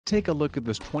Take a look at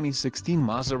this 2016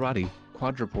 Maserati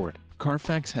Quattroporte.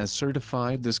 Carfax has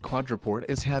certified this Quattroporte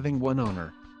as having one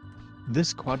owner.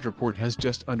 This Quattroporte has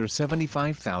just under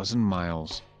 75,000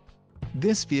 miles.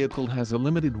 This vehicle has a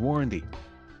limited warranty.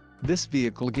 This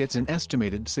vehicle gets an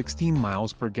estimated 16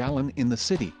 miles per gallon in the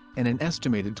city, and an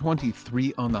estimated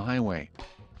 23 on the highway.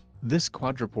 This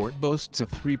Quattroporte boasts a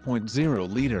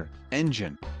 3.0-liter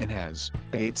engine, and has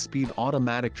an 8-speed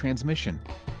automatic transmission.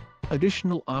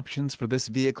 Additional options for this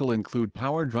vehicle include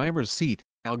power driver's seat,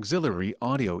 auxiliary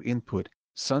audio input,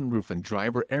 sunroof and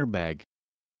driver airbag.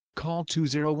 Call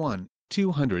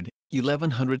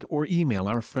 201-200-1100 or email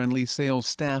our friendly sales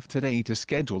staff today to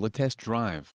schedule a test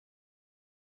drive.